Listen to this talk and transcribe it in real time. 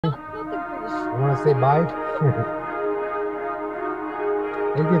want to say bye?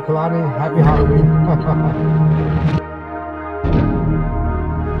 Thank you, Kalani. Happy Halloween.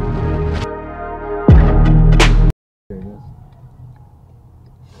 There it is.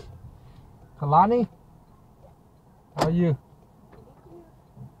 Kalani? How are you?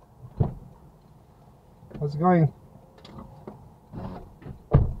 How's it going?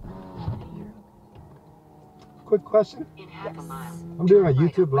 Quick question. I'm doing a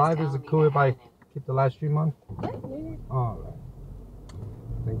YouTube live. Is it cool if I keep the live stream on? Yeah. All right.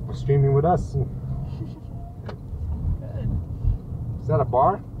 Thank you for streaming with us. Good. Is that a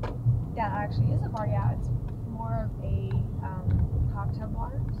bar? That actually is a bar, yeah. It's more of a cocktail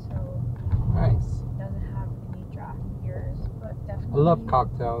bar, so Nice. it doesn't have any draft beers, but definitely. I love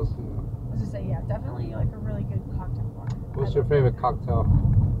cocktails. I was gonna say, yeah, definitely like a really good cocktail bar. What's your favorite cocktail?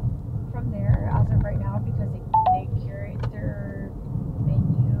 From there, as of right now, because they curate their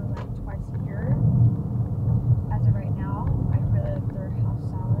menu like twice a year. As of right now, I really like their house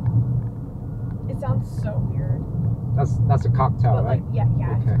salad. It sounds so weird. That's a cocktail, But right? like, yeah,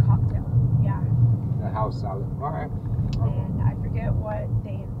 Okay. it's a cocktail. Yeah. The house salad. All right. And I forget what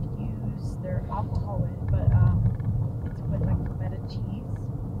they infuse their alcohol with, but it's with like feta cheese.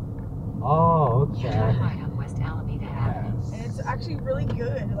 Oh, okay. Yeah. West Alameda Avenue. Yes. And it's actually really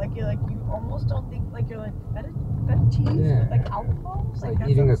good. Like you almost don't think like you're like feta cheese Yeah. with like alcohol. It's Like like that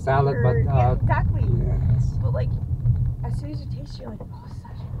eating a sounds salad, but weird. Yeah, exactly. yes. But like as soon as you taste it, you're like, oh,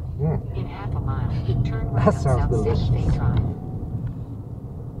 such a In half a mile, turn right That on sounds South delicious. State Drive.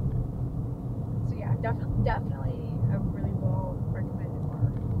 So yeah, definitely a really well recommended bar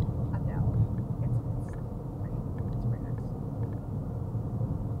at the alley. It's pretty nice.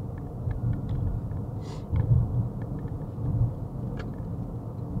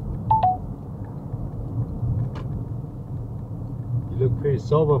 You look pretty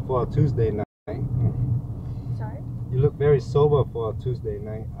sober for a Tuesday night. Sorry? You look very sober for a Tuesday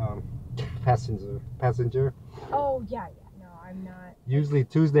night. Passenger. Oh yeah. No, I'm not Usually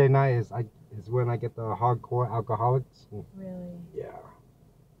Tuesday night is when I get the hardcore alcoholics. really. Yeah.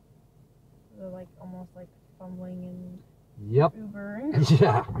 They're like almost like fumbling in Yep. Uber.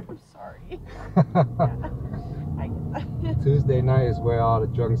 Yeah. I'm sorry. Yeah, I get that. Tuesday night is where all the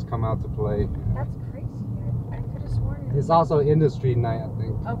drunks come out to play. That's crazy. I could have sworn it It's was also industry night, I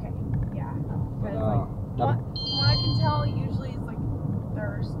think. okay. Yeah. But, Because like what I can tell usually it's like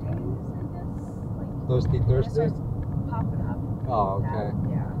Thursdays, I guess. Like Thirsty when it Thursday? starts popping up. Oh, okay.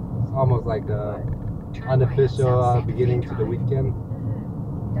 Yeah. It's almost like the Turn right on unofficial South Santa Fe beginning to the Drive. weekend.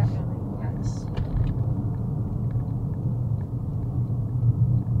 Definitely. Nice.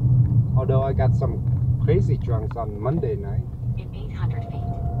 Although I got some crazy drunks on Monday night. In 800 feet,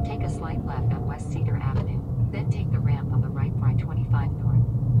 take a slight left on West Cedar Avenue. Then take the ramp on the right for I-25 North.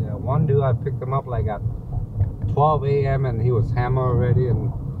 Yeah, one dude I picked him up like at 12 a.m. and he was hammered already,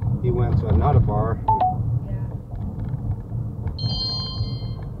 and he went to another bar. Yeah.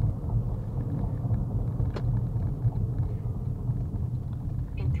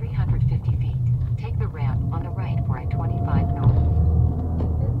 In 350 feet, take the ramp on the right for I-25 North.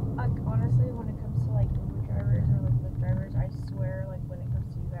 Like honestly, when it comes to like Uber drivers or like Lyft drivers, I swear, like when it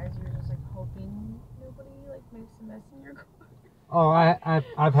comes to you guys, you're just like hoping nobody like makes a mess in your car. Oh,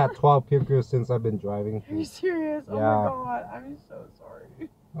 I've had 12 pukers since I've been driving. Are you serious? Oh Yeah. my god, I'm so sorry.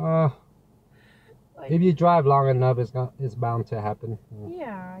 Like, If you drive long enough, it's bound to happen.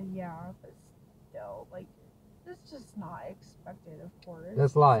 yeah, but still, like, it's just not expected, of course.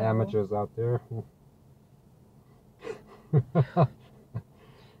 There's a lot of So, amateurs out there.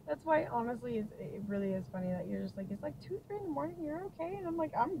 That's why, honestly, it really is funny that you're just like, it's like 2, 3 in the morning, you're okay, and I'm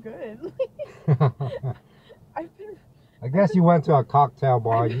like, I'm good. I've been. I guess you went to a cocktail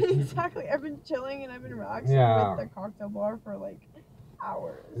bar. Exactly. I've been chilling and I've been relaxing Yeah. with the cocktail bar for like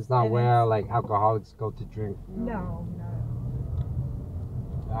hours. It's not And where like alcoholics go to drink. No.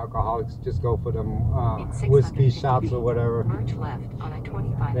 The alcoholics just go for them In 650 whiskey shots feet, or whatever. merge left on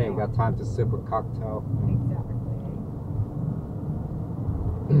I-25 They ain't North. got time to sip a cocktail. Exactly.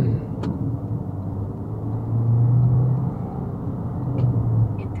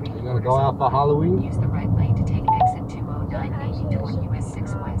 In 3 You gonna go out for Halloween? Use the right lane to take exit 20980 toward US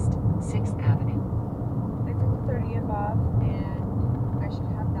 6 West, 6th Avenue. I took the 30th off and I should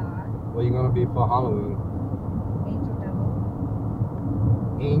have that. Where you gonna be for Halloween? Angel Devil.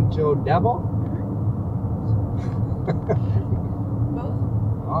 Angel Devil? Both.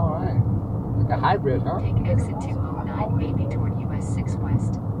 Alright. Like a hybrid, huh? Take exit 20980 toward US 6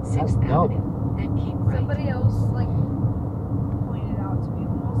 West, 6th dope. Avenue. Then keep right. Somebody else like pointed out to me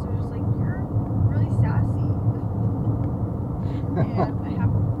almost, they're just like, you're really sassy. And I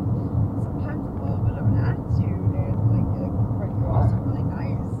have sometimes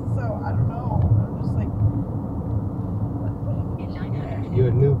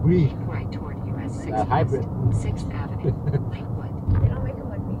hybrid. 6th Avenue, Lakewood. They don't make them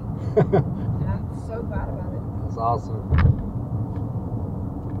like me. And I'm so glad about it. That's awesome.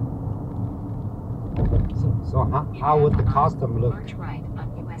 So how would the Custume look? Merge right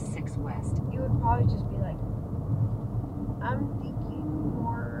on US 6 West. It would probably just be like, I'm thinking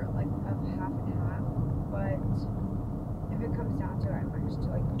more like of half and half, but if it comes down to it, I might just do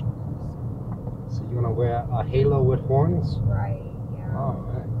like the whole Custume. So you're gonna wear a halo with horns? Right, yeah. Oh,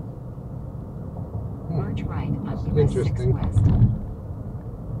 right. Merge right on That's US 6 interesting. West.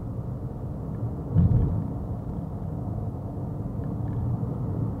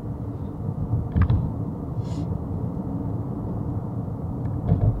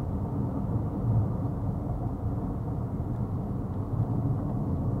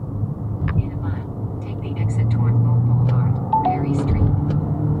 In a mile, take the exit toward Lowell Boulevard, Perry Street.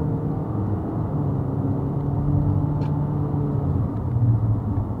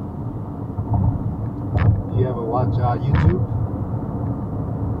 Do you ever watch YouTube?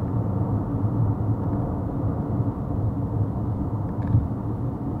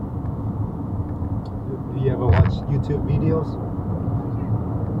 Do you ever watch YouTube videos?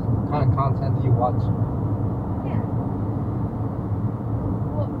 What kind of content do you watch? Yeah.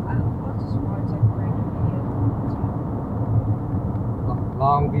 Well, I'll just watch like random videos.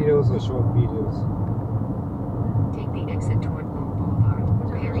 Long videos or short videos? Take the exit toward Lowell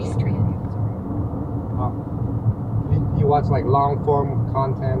Boulevard, Perry Street. You watch like long form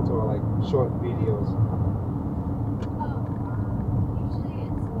content or like short videos? Usually it's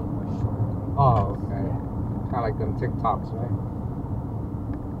a little more short. Oh, okay. Kind of like them TikToks, right?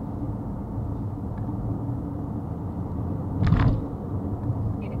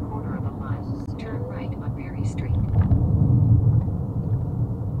 In a quarter of a mile, turn right on Perry Street.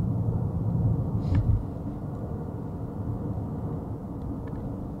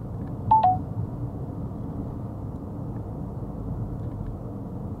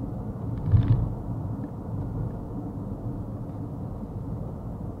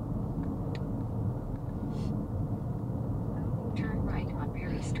 Turn right on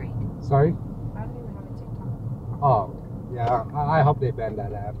Perry Street. Sorry? I don't even have a TikTok. Oh, yeah. I hope they ban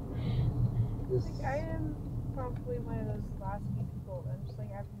that app. This- Like, I am probably one of those last few people. I'm just like,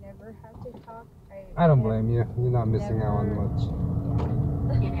 I've never had TikTok. I don't blame you. You're not missing out on much.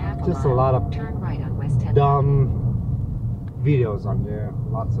 In half Just a mile, lot of turn right on West 10th. Dumb videos on there.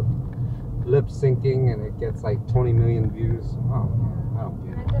 Lots of lip syncing, and it gets like 20 million views. Oh, I don't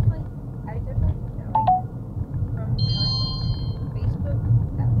get And it. I definitely think that, like, from Facebook,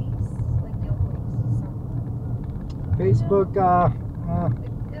 at least, like, you'll notice something. Facebook, Like,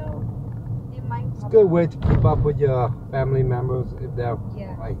 it might it's a pop good up. way to keep up with your family members if they're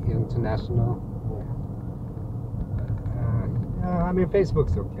Yeah. like international. Yeah, I mean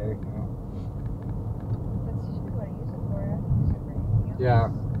Facebook's okay. That's usually what I use it for. I don't use it for anything else.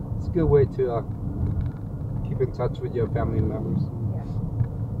 Yeah, it's a good way to keep in touch with your family members. Yeah.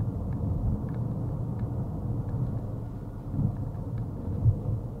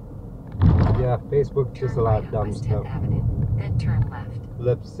 Yeah, Facebook just a lot of dumb West stuff. 10th Avenue, then turn left.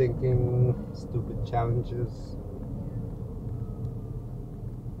 Lip syncing, stupid challenges.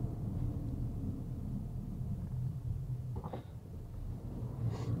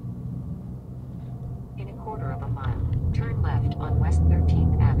 In a quarter of a mile, turn left on West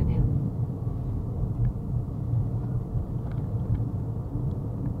 13th Avenue.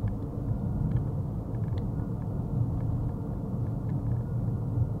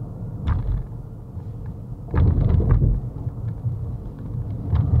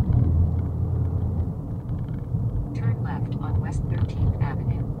 Turn left on West 13th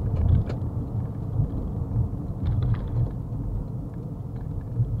Avenue.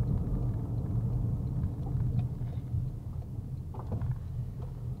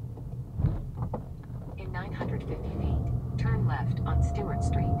 In 950 feet, turn left on Stewart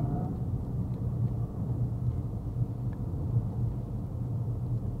Street.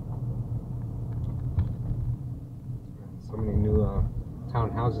 So many new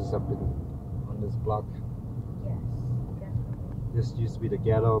townhouses up on this block. Yes, definitely. This used to be the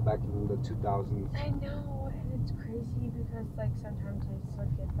ghetto back in the 2000s. I know, and it's crazy because, like, sometimes I still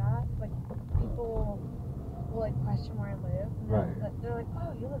get that. Like, people will, like, question where I live. And they're like,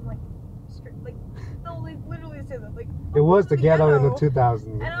 oh, you live, like, straight. Like, they'll, like, literally say that. Like, It was the ghetto in the ghetto. 2000s.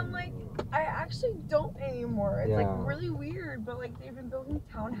 And I'm like, I actually don't anymore. It's, like, Yeah. really weird. But, like, they've been building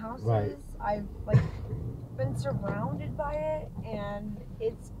townhouses. Right. I've, like, been surrounded by it. And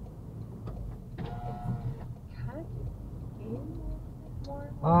it's kind of getting a little bit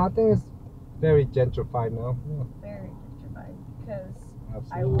more. I think it's very gentrified now. Yeah, Very gentrified because I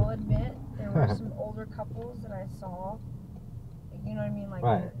absolutely. will admit there were some older couples that I saw. You know what I mean? Like,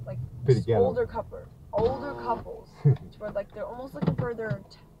 Right. like Pretty ghetto. older couples. Where like they're almost looking for the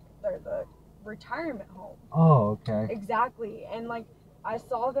retirement home. Oh, okay. Exactly. And like I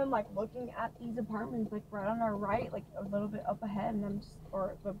saw them like looking at these apartments like right on our right, like a little bit up ahead, and I'm just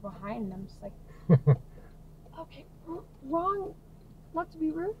but behind them, just like okay, wrong. Not to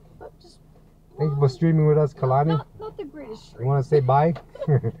be rude, but just. Thank you for streaming with us, Kalani. Not the greatest stream. You want to say bye?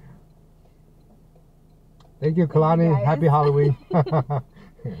 Thank you, Kalani. Thank you, Happy Halloween.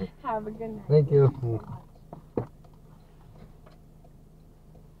 Have a good night. Thank you.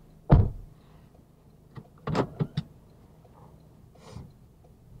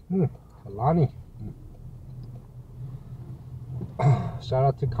 Kalani. Shout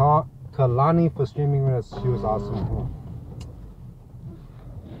out to Kalani for streaming with us. She was awesome.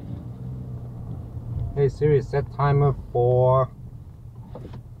 Hey Siri, set timer for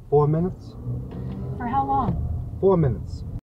 4 minutes. For how long? 4 minutes.